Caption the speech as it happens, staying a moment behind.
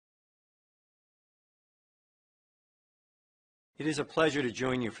It is a pleasure to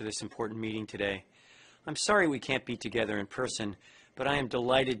join you for this important meeting today. I'm sorry we can't be together in person, but I am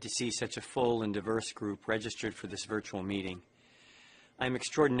delighted to see such a full and diverse group registered for this virtual meeting. I am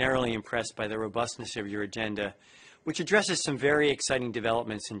extraordinarily impressed by the robustness of your agenda, which addresses some very exciting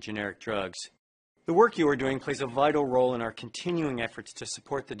developments in generic drugs. The work you are doing plays a vital role in our continuing efforts to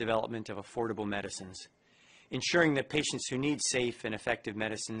support the development of affordable medicines. Ensuring that patients who need safe and effective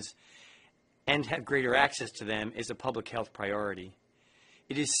medicines and have greater access to them is a public health priority.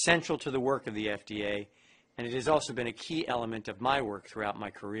 It is central to the work of the FDA, and it has also been a key element of my work throughout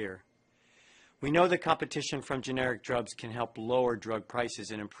my career. We know that competition from generic drugs can help lower drug prices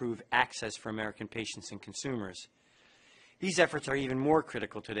and improve access for American patients and consumers. These efforts are even more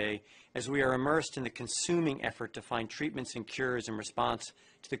critical today as we are immersed in the consuming effort to find treatments and cures in response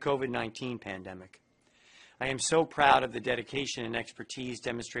to the COVID-19 pandemic. I am so proud of the dedication and expertise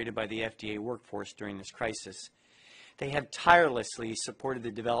demonstrated by the FDA workforce during this crisis. They have tirelessly supported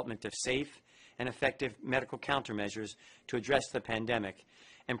the development of safe and effective medical countermeasures to address the pandemic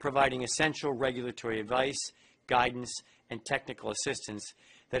and providing essential regulatory advice, guidance, and technical assistance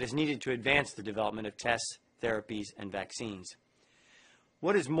that is needed to advance the development of tests, therapies, and vaccines.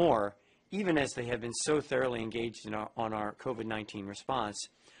 What is more, even as they have been so thoroughly engaged on our COVID-19 response,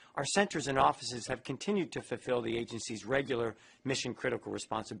 our centers and offices have continued to fulfill the agency's regular mission-critical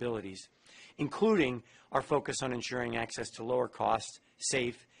responsibilities, including our focus on ensuring access to lower-cost,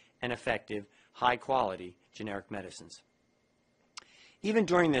 safe, and effective, high-quality generic medicines. Even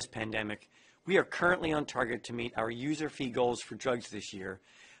during this pandemic, we are currently on target to meet our user fee goals for drugs this year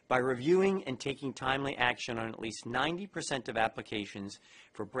by reviewing and taking timely action on at least 90% of applications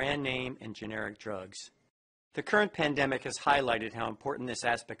for brand name and generic drugs. The current pandemic has highlighted how important this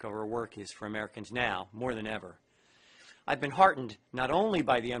aspect of our work is for Americans now, more than ever. I've been heartened not only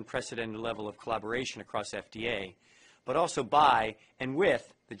by the unprecedented level of collaboration across FDA, but also by and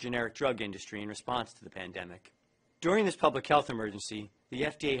with the generic drug industry in response to the pandemic. During this public health emergency, the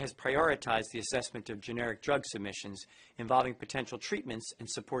FDA has prioritized the assessment of generic drug submissions involving potential treatments and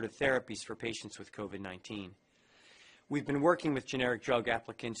supportive therapies for patients with COVID-19. We've been working with generic drug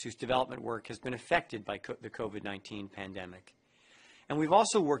applicants whose development work has been affected by the COVID-19 pandemic. And we've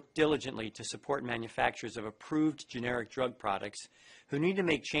also worked diligently to support manufacturers of approved generic drug products who need to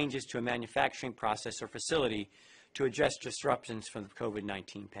make changes to a manufacturing process or facility to address disruptions from the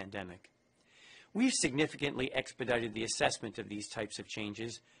COVID-19 pandemic. We've significantly expedited the assessment of these types of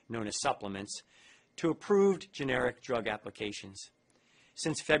changes, known as supplements, to approved generic drug applications.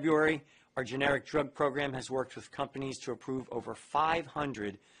 Since February, our generic drug program has worked with companies to approve over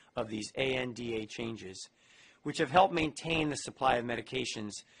 500 of these ANDA changes, which have helped maintain the supply of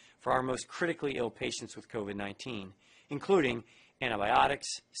medications for our most critically ill patients with COVID-19, including antibiotics,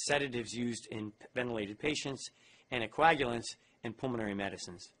 sedatives used in ventilated patients, anticoagulants, and pulmonary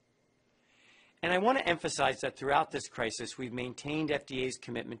medicines. And I want to emphasize that throughout this crisis, we've maintained FDA's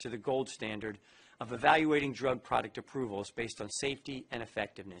commitment to the gold standard of evaluating drug product approvals based on safety and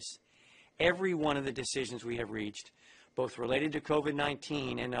effectiveness. Every one of the decisions we have reached, both related to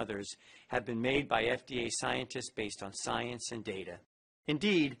COVID-19 and others, have been made by FDA scientists based on science and data.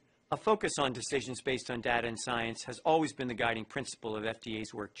 Indeed, a focus on decisions based on data and science has always been the guiding principle of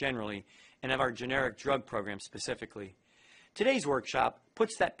FDA's work generally and of our generic drug program specifically. Today's workshop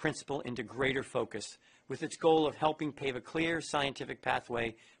puts that principle into greater focus with its goal of helping pave a clear scientific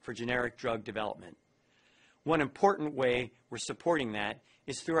pathway for generic drug development. One important way we're supporting that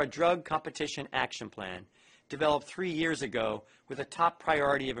is through our Drug Competition Action Plan, developed 3 years ago with a top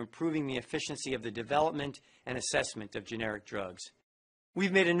priority of improving the efficiency of the development and assessment of generic drugs.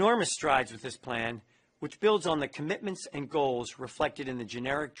 We've made enormous strides with this plan, which builds on the commitments and goals reflected in the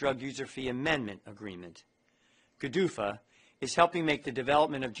Generic Drug User Fee Amendment Agreement. GDUFA is helping make the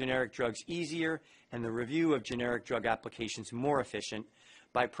development of generic drugs easier and the review of generic drug applications more efficient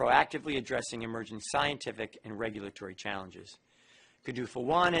by proactively addressing emerging scientific and regulatory challenges. GDUFA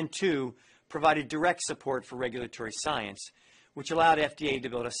 1 and 2 provided direct support for regulatory science, which allowed FDA to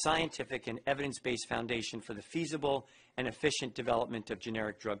build a scientific and evidence-based foundation for the feasible and efficient development of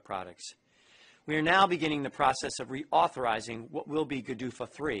generic drug products. We are now beginning the process of reauthorizing what will be GDUFA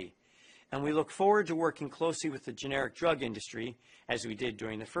 3, and we look forward to working closely with the generic drug industry, as we did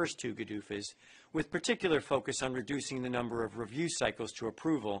during the first two GDUFAs, with particular focus on reducing the number of review cycles to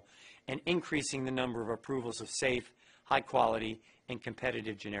approval and increasing the number of approvals of safe, high-quality, and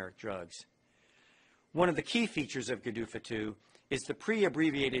competitive generic drugs. One of the key features of GDUFA 2 is the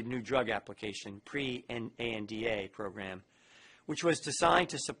pre-abbreviated new drug application, pre-ANDA program, which was designed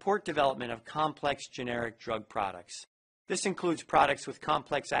to support development of complex generic drug products. This includes products with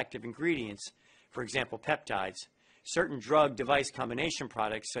complex active ingredients, for example peptides, certain drug-device combination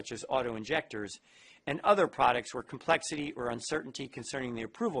products such as auto-injectors, and other products where complexity or uncertainty concerning the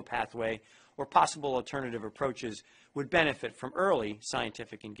approval pathway or possible alternative approaches would benefit from early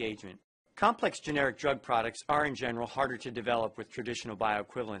scientific engagement. Complex generic drug products are in general harder to develop with traditional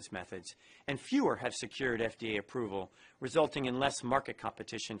bioequivalence methods, and fewer have secured FDA approval, resulting in less market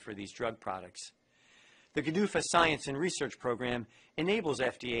competition for these drug products. The GDUFA Science and Research Program enables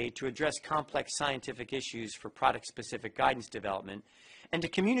FDA to address complex scientific issues for product-specific guidance development and to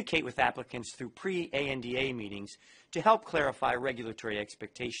communicate with applicants through pre-ANDA meetings to help clarify regulatory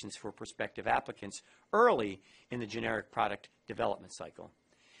expectations for prospective applicants early in the generic product development cycle.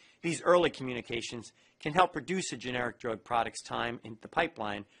 These early communications can help reduce a generic drug product's time in the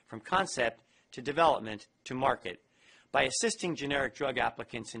pipeline from concept to development to market by assisting generic drug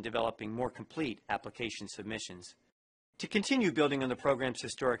applicants in developing more complete application submissions. To continue building on the program's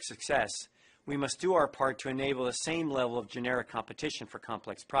historic success, we must do our part to enable the same level of generic competition for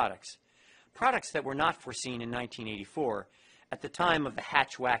complex products, products that were not foreseen in 1984 at the time of the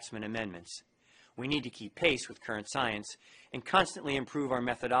Hatch-Waxman amendments. We need to keep pace with current science and constantly improve our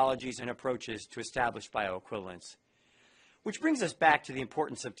methodologies and approaches to establish bioequivalence. Which brings us back to the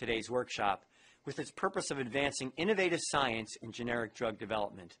importance of today's workshop, with its purpose of advancing innovative science in generic drug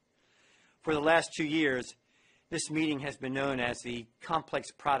development. For the last 2 years, this meeting has been known as the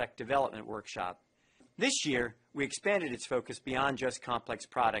Complex Product Development Workshop. This year, we expanded its focus beyond just complex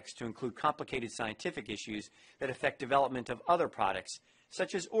products to include complicated scientific issues that affect development of other products,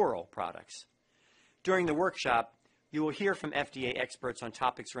 such as oral products. During the workshop, you will hear from FDA experts on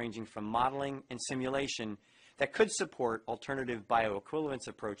topics ranging from modeling and simulation that could support alternative bioequivalence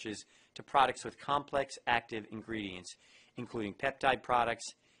approaches to products with complex active ingredients, including peptide products,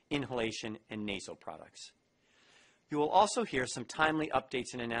 inhalation, and nasal products. You will also hear some timely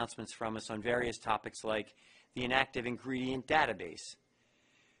updates and announcements from us on various topics like the inactive ingredient database.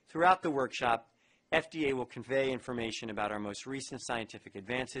 Throughout the workshop, FDA will convey information about our most recent scientific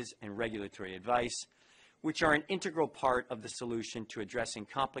advances and regulatory advice, which are an integral part of the solution to addressing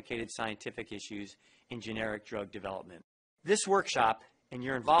complicated scientific issues in generic drug development. This workshop, and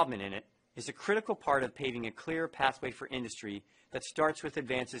your involvement in it, is a critical part of paving a clear pathway for industry that starts with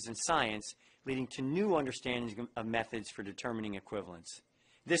advances in science, leading to new understandings of methods for determining equivalence.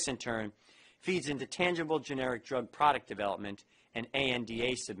 This, in turn, feeds into tangible generic drug product development and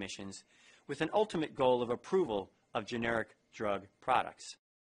ANDA submissions, with an ultimate goal of approval of generic drug products.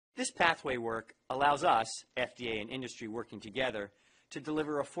 This pathway work allows us, FDA and industry working together, to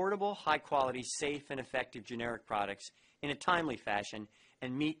deliver affordable, high-quality, safe, and effective generic products in a timely fashion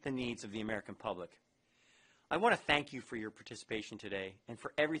and meet the needs of the American public. I want to thank you for your participation today and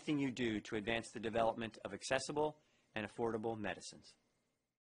for everything you do to advance the development of accessible and affordable medicines.